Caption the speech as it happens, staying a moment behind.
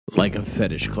like a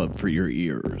fetish club for your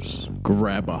ears.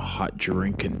 Grab a hot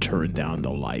drink and turn down the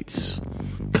lights.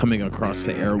 Coming across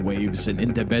the airwaves and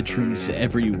into bedrooms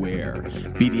everywhere,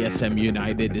 BDSM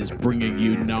United is bringing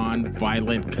you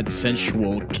non-violent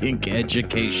consensual kink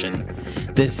education.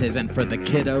 This isn't for the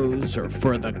kiddos or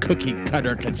for the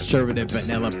cookie-cutter conservative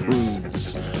vanilla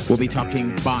prudes. We'll be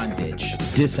talking bondage,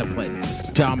 discipline,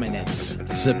 dominance,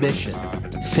 submission,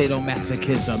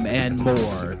 sadomasochism, and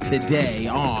more today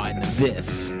on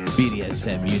this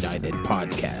BDSM United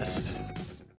podcast.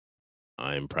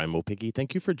 I'm Primal Piggy.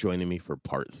 Thank you for joining me for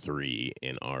part 3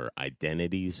 in our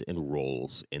Identities and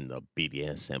Roles in the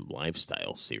BDSM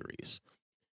Lifestyle series.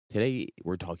 Today,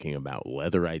 we're talking about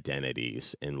leather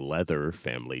identities and leather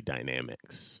family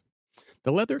dynamics.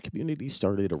 The leather community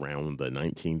started around the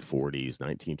 1940s,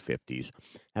 1950s,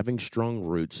 having strong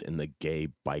roots in the gay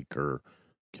biker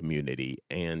community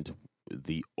and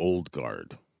the old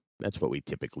guard. That's what we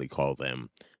typically call them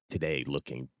today,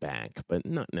 looking back, but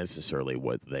not necessarily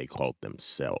what they called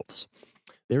themselves.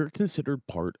 They're considered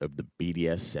part of the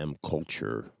BDSM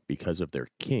culture because of their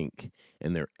kink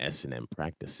and their S&M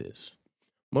practices.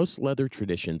 Most leather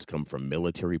traditions come from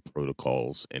military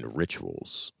protocols and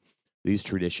rituals. These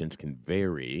traditions can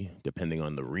vary depending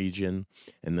on the region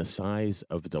and the size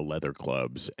of the leather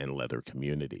clubs and leather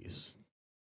communities.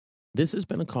 This has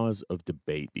been a cause of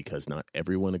debate because not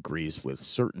everyone agrees with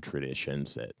certain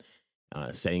traditions that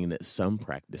saying that some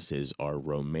practices are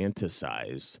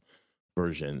romanticized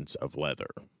versions of leather.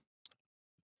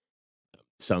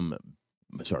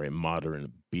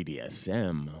 Modern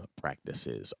BDSM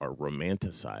practices are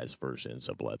romanticized versions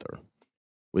of leather.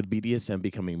 With BDSM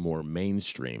becoming more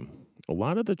mainstream, a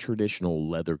lot of the traditional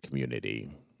leather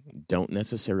community don't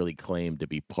necessarily claim to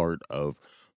be part of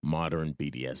modern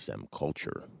BDSM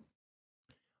culture.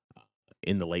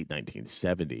 In the late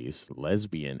 1970s,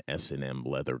 lesbian S&M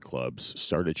leather clubs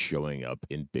started showing up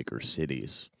in bigger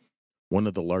cities, one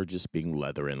of the largest being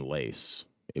Leather and Lace.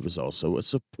 It was also a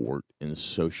support and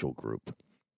social group.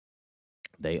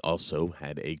 They also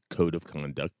had a code of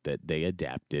conduct that they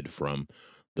adapted from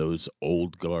those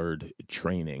old guard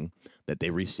training that they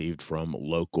received from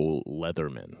local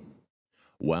leathermen.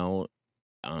 While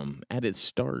at its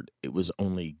start, it was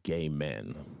only gay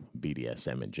men,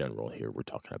 BDSM in general here we're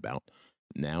talking about.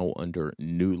 Now under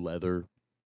New Leather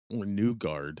or New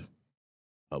Guard,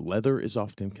 leather is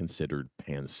often considered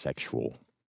pansexual.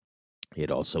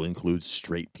 It also includes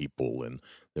straight people, and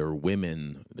there are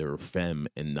women, there are femme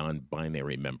and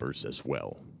non-binary members as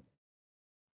well.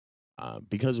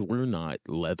 Because we're not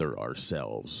leather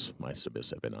ourselves, my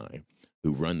submissive and I,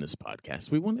 who run this podcast,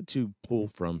 we wanted to pull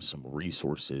from some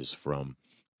resources from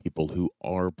people who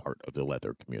are part of the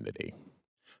leather community.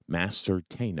 Master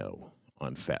Tano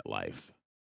on FetLife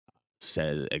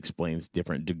explains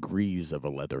different degrees of a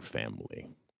leather family.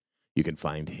 You can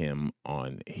find him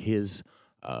on his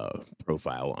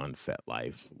profile on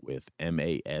FetLife with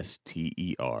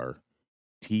MasterTaino,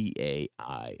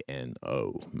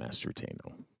 Master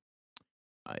Tano.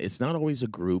 It's not always a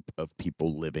group of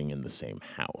people living in the same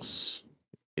house.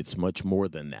 It's much more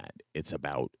than that. It's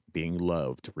about being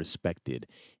loved, respected,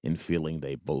 and feeling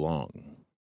they belong.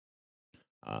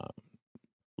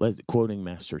 Quoting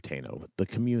Master Tano, the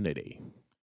community.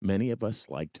 Many of us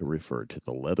like to refer to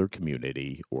the leather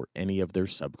community or any of their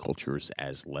subcultures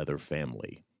as leather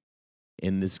family.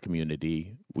 In this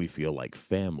community, we feel like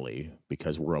family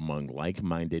because we're among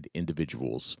like-minded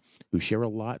individuals who share a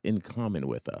lot in common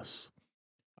with us.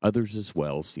 Others as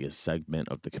well see a segment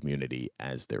of the community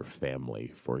as their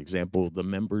family. For example, the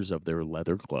members of their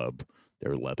leather club,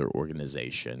 their leather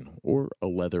organization, or a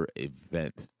leather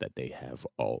event that they have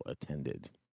all attended.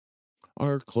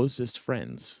 Our closest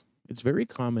friends. It's very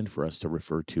common for us to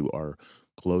refer to our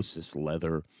closest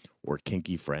leather or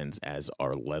kinky friends as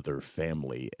our leather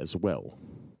family as well.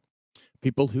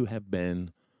 People who have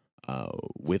been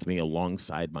with me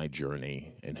alongside my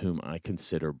journey and whom I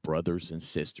consider brothers and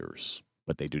sisters,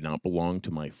 but they do not belong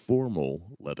to my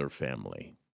formal leather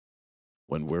family.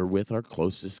 When we're with our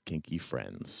closest kinky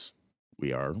friends,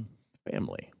 we are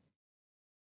family.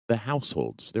 The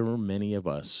households. There are many of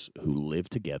us who live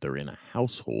together in a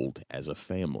household as a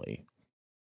family.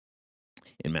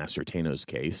 In Master Tano's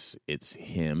case, it's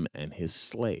him and his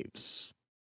slaves.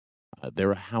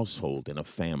 They're a household and a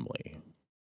family.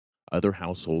 Other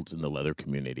households in the leather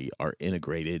community are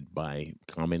integrated by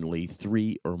commonly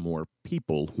 3 or more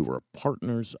people who are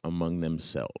partners among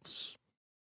themselves.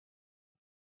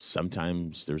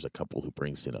 Sometimes there's a couple who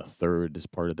brings in a third as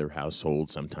part of their household.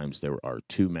 Sometimes there are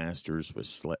 2 masters with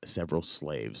several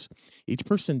slaves. Each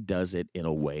person does it in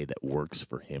a way that works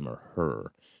for him or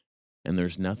her. And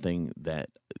there's nothing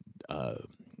that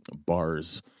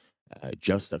bars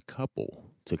just a couple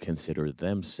to consider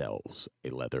themselves a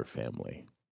leather family,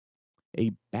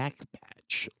 a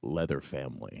backpatch leather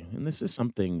family. And this is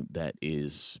something that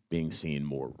is being seen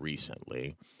more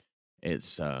recently.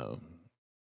 It's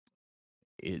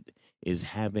it is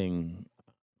having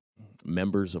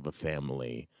members of a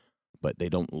family, but they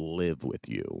don't live with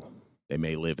you. They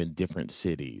may live in different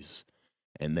cities,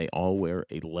 and they all wear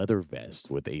a leather vest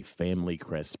with a family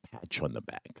crest patch on the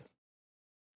back.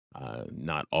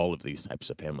 Not all of these types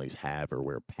of families have or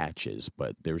wear patches,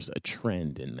 but there's a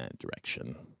trend in that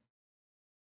direction.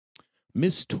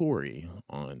 Miss Tori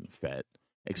on FET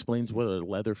explains what a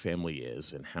leather family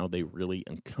is and how they really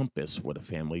encompass what a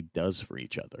family does for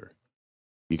each other.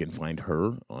 You can find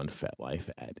her on FetLife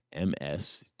at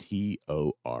MSTORI,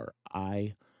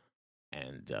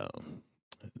 and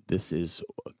this is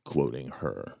quoting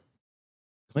her.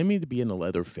 Claiming to be in a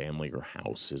leather family or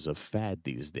house is a fad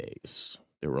these days.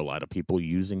 There were a lot of people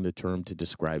using the term to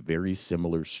describe very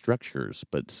similar structures,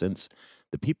 but since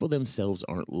the people themselves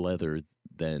aren't leather,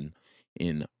 then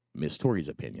in Miss Tori's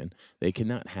opinion, they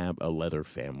cannot have a leather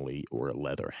family or a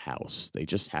leather house. They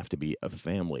just have to be a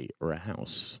family or a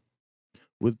house.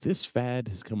 With this fad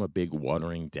has come a big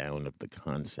watering down of the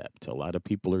concept. A lot of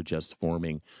people are just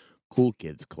forming cool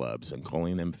kids clubs and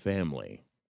calling them family.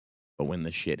 But when the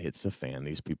shit hits the fan,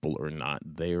 these people are not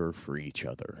there for each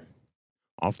other.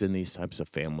 Often, these types of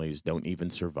families don't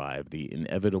even survive the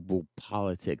inevitable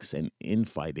politics and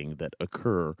infighting that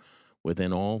occur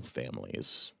within all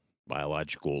families,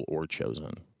 biological or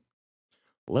chosen.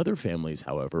 Leather families,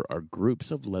 however, are groups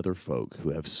of leather folk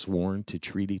who have sworn to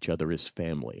treat each other as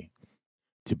family,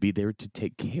 to be there to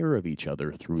take care of each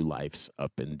other through life's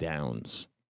up and downs.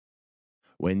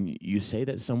 When you say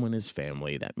that someone is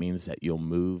family, that means that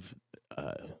you'll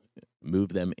uh, move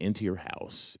them into your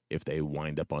house if they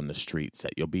wind up on the streets,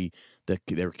 that you'll be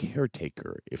their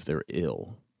caretaker if they're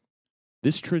ill.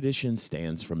 This tradition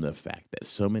stands from the fact that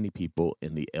so many people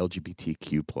in the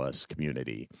LGBTQ plus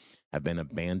community have been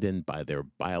abandoned by their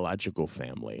biological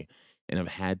family and have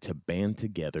had to band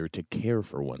together to care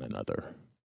for one another.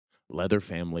 Leather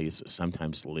families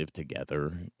sometimes live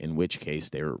together, in which case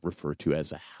they're referred to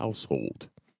as a household.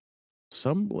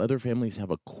 Some leather families have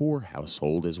a core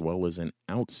household as well as an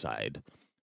outside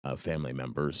family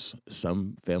members.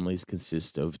 Some families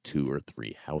consist of 2 or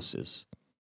 3 houses.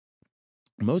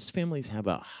 Most families have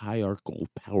a hierarchical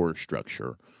power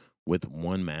structure with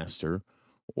one master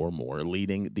or more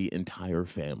leading the entire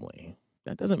family.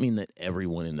 That doesn't mean that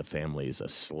everyone in the family is a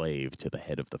slave to the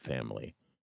head of the family,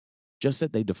 just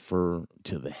that they defer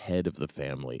to the head of the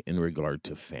family in regard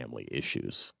to family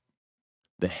issues.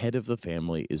 The head of the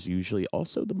family is usually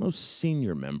also the most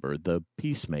senior member, the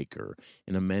peacemaker,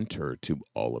 and a mentor to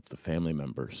all of the family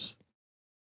members.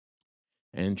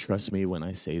 And trust me when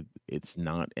I say it's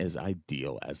not as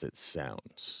ideal as it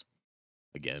sounds.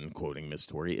 Again, quoting Miss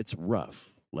Tori, it's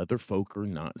rough. Leather folk are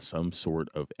not some sort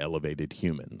of elevated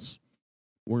humans.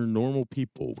 We're normal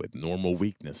people with normal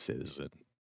weaknesses, and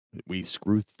we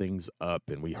screw things up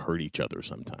and we hurt each other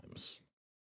sometimes.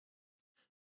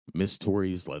 Miss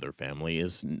Tori's leather family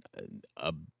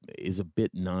a, is a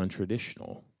bit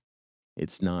non-traditional.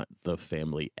 It's not the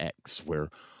family X where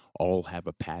all have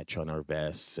a patch on our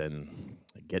vests and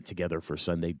get together for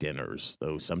Sunday dinners,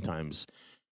 though sometimes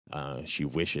she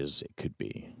wishes it could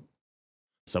be.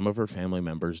 Some of her family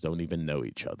members don't even know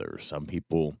each other. Some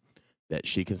people that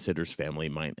she considers family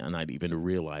might not even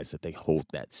realize that they hold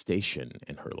that station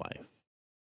in her life.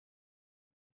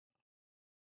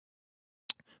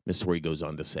 Miss Tori goes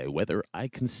on to say, whether I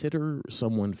consider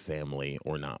someone family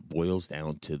or not boils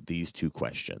down to these 2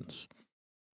 questions.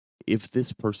 If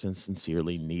this person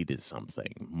sincerely needed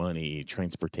something, money,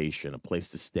 transportation, a place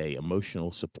to stay,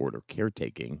 emotional support, or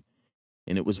caretaking,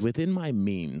 and it was within my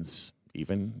means,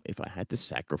 even if I had to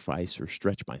sacrifice or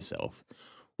stretch myself,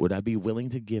 would I be willing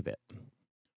to give it?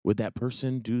 Would that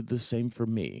person do the same for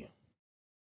me?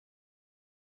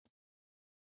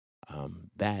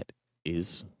 That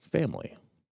is family.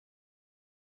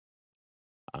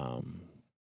 Um,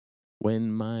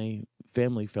 when my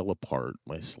family fell apart,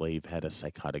 my slave had a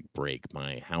psychotic break,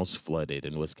 my house flooded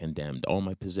and was condemned, all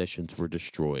my possessions were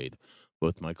destroyed,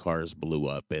 both my cars blew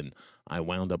up, and I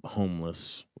wound up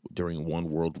homeless during one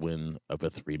whirlwind of a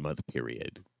 3-month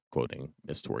period. Quoting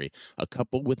Miss Tori, a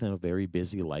couple within a very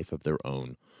busy life of their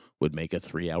own would make a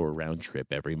 3-hour round trip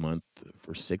every month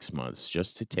for 6 months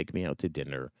just to take me out to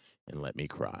dinner and let me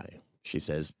cry. She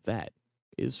says that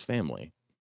is family.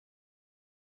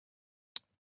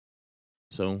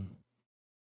 So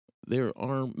there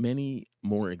are many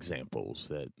more examples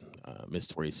that Miss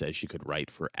Tori says she could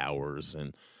write for hours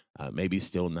and maybe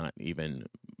still not even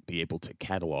be able to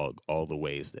catalog all the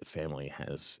ways that family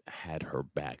has had her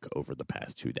back over the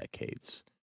past 2 decades.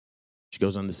 She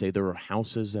goes on to say there are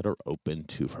houses that are open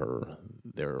to her.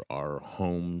 There are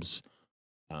homes,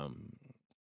 um,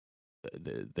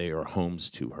 they are homes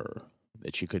to her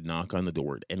that she could knock on the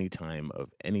door at any time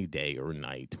of any day or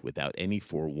night without any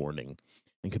forewarning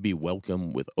and could be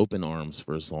welcomed with open arms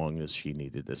for as long as she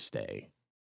needed to stay.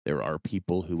 There are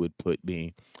people who would put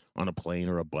me on a plane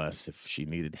or a bus if she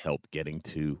needed help getting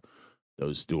to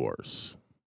those doors.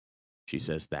 She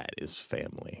says that is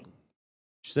family.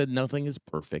 She said nothing is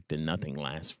perfect and nothing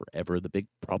lasts forever. The big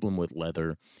problem with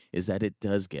leather is that it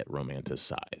does get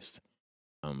romanticized.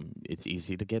 It's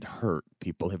easy to get hurt.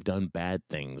 People have done bad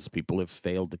things. People have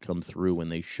failed to come through when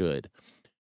they should.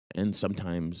 And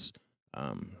sometimes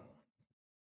um,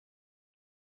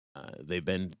 they've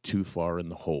been too far in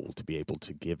the hole to be able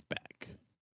to give back.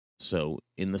 So,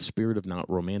 in the spirit of not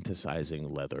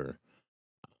romanticizing leather,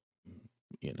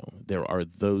 there are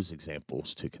those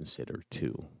examples to consider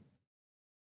too.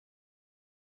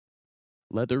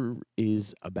 Leather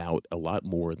is about a lot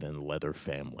more than leather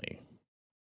family,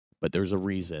 but there's a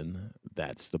reason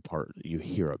that's the part you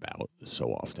hear about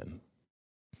so often.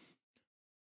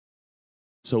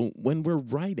 So when we're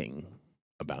writing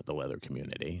about the leather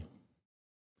community,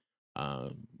 uh,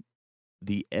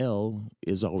 the L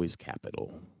is always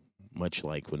capital, much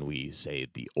like when we say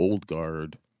the old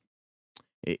guard.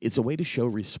 It's a way to show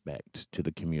respect to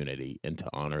the community and to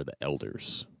honor the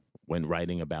elders. When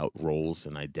writing about roles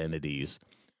and identities,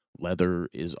 leather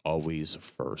is always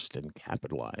first and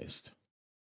capitalized.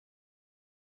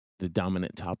 The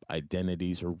dominant top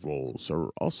identities or roles are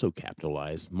also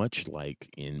capitalized, much like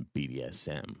in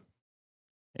BDSM.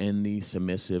 And the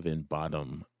submissive and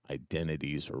bottom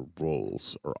identities or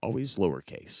roles are always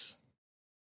lowercase.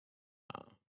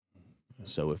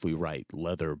 So if we write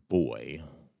leather boy,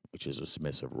 which is a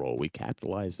submissive role, we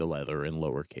capitalize the leather and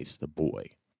lowercase the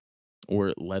boy.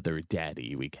 Or leather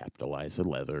daddy, we capitalize the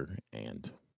leather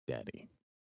and daddy.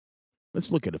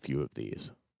 Let's look at a few of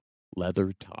these.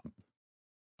 Leather top.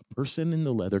 A person in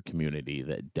the leather community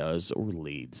that does or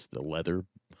leads the leather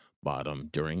bottom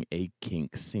during a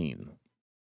kink scene.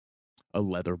 A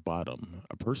leather bottom.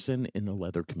 A person in the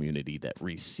leather community that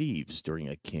receives during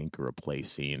a kink or a play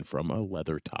scene from a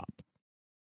leather top.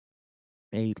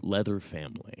 A leather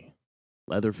family.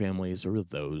 Leather families are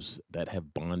those that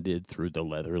have bonded through the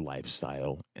leather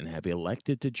lifestyle and have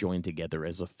elected to join together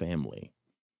as a family.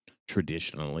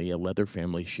 Traditionally, a leather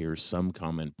family shares some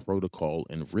common protocol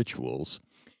and rituals,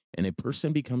 and a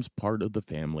person becomes part of the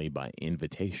family by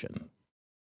invitation.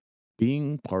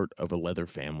 Being part of a leather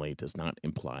family does not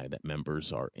imply that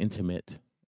members are intimate,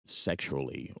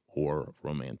 sexually, or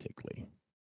romantically.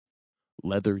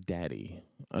 Leather daddy,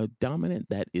 a dominant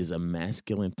that is a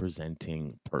masculine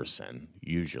presenting person,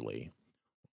 usually,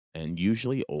 and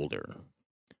usually older,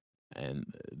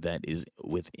 and that is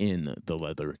within the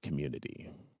leather community.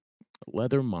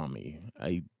 Leather mommy,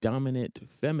 a dominant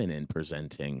feminine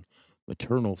presenting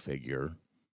maternal figure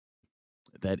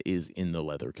that is in the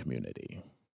leather community.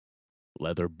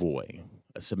 Leather boy,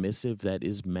 a submissive that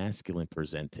is masculine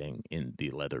presenting in the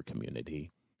leather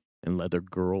community. And leather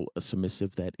girl, a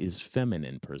submissive that is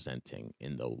feminine presenting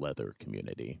in the leather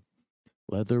community.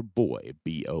 Leather boy,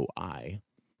 BOI,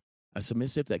 a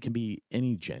submissive that can be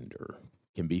any gender,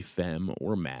 can be femme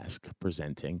or masc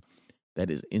presenting,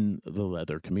 that is in the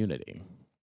leather community.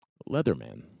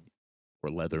 Leatherman,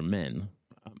 or leathermen,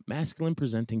 a masculine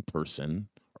presenting person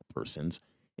or persons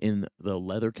in the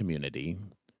leather community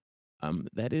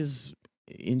that is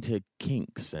into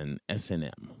kinks and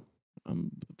S&M.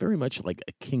 Very much like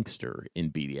a kinkster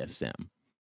in BDSM.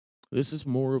 This is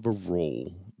more of a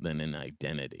role than an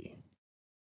identity.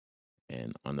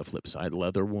 And on the flip side,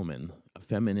 leather woman, a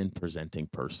feminine presenting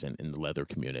person in the leather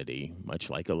community, much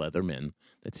like a leatherman,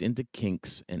 that's into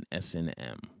kinks and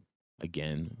S&M.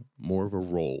 Again, more of a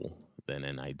role than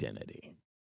an identity.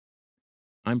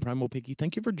 I'm Primal Piggy.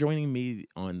 Thank you for joining me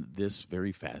on this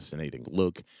very fascinating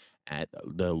look at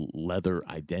the leather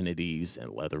identities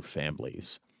and leather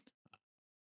families.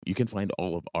 You can find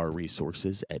all of our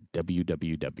resources at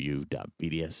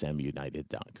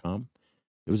www.bdsmunited.com.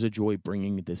 It was a joy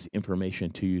bringing this information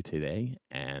to you today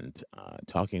and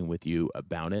talking with you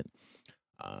about it.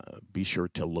 Be sure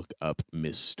to look up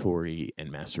Miss Tori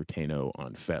and Master Tano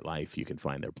on FetLife. You can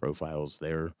find their profiles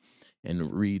there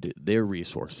and read their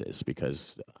resources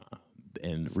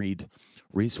and read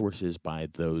resources by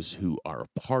those who are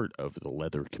a part of the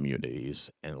leather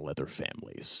communities and leather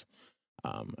families.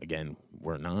 Again,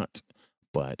 we're not,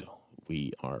 but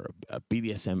we are a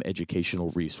BDSM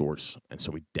educational resource, and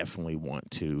so we definitely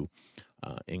want to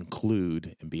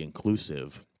include and be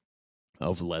inclusive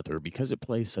of leather because it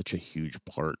plays such a huge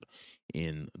part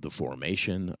in the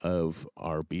formation of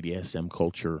our BDSM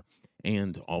culture,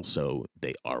 and also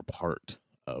they are part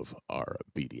of our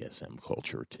BDSM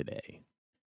culture today.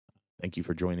 Thank you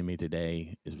for joining me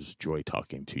today. It was a joy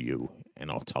talking to you, and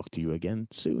I'll talk to you again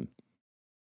soon.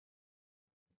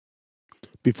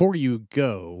 Before you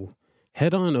go,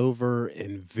 head on over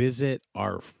and visit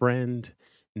our friend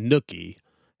Nookie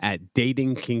at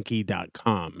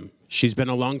datingkinky.com. She's been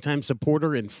a longtime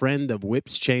supporter and friend of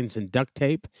Whips, Chains, and Duct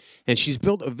Tape, and she's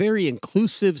built a very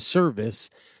inclusive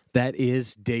service that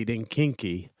is Dating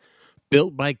Kinky.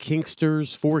 Built by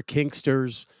kinksters, for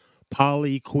kinksters,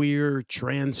 poly, queer,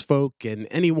 trans folk, and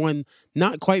anyone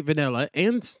not quite vanilla,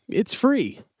 and it's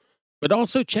free. But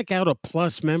also check out a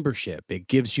Plus membership. It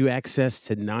gives you access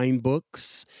to 9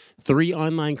 books, 3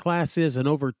 online classes, and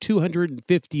over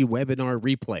 250 webinar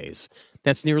replays.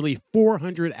 That's nearly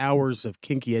 400 hours of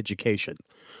kinky education.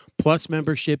 Plus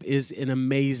membership is an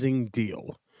amazing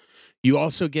deal. You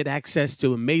also get access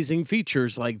to amazing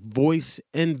features like voice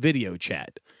and video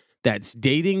chat. That's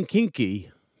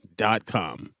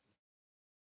datingkinky.com.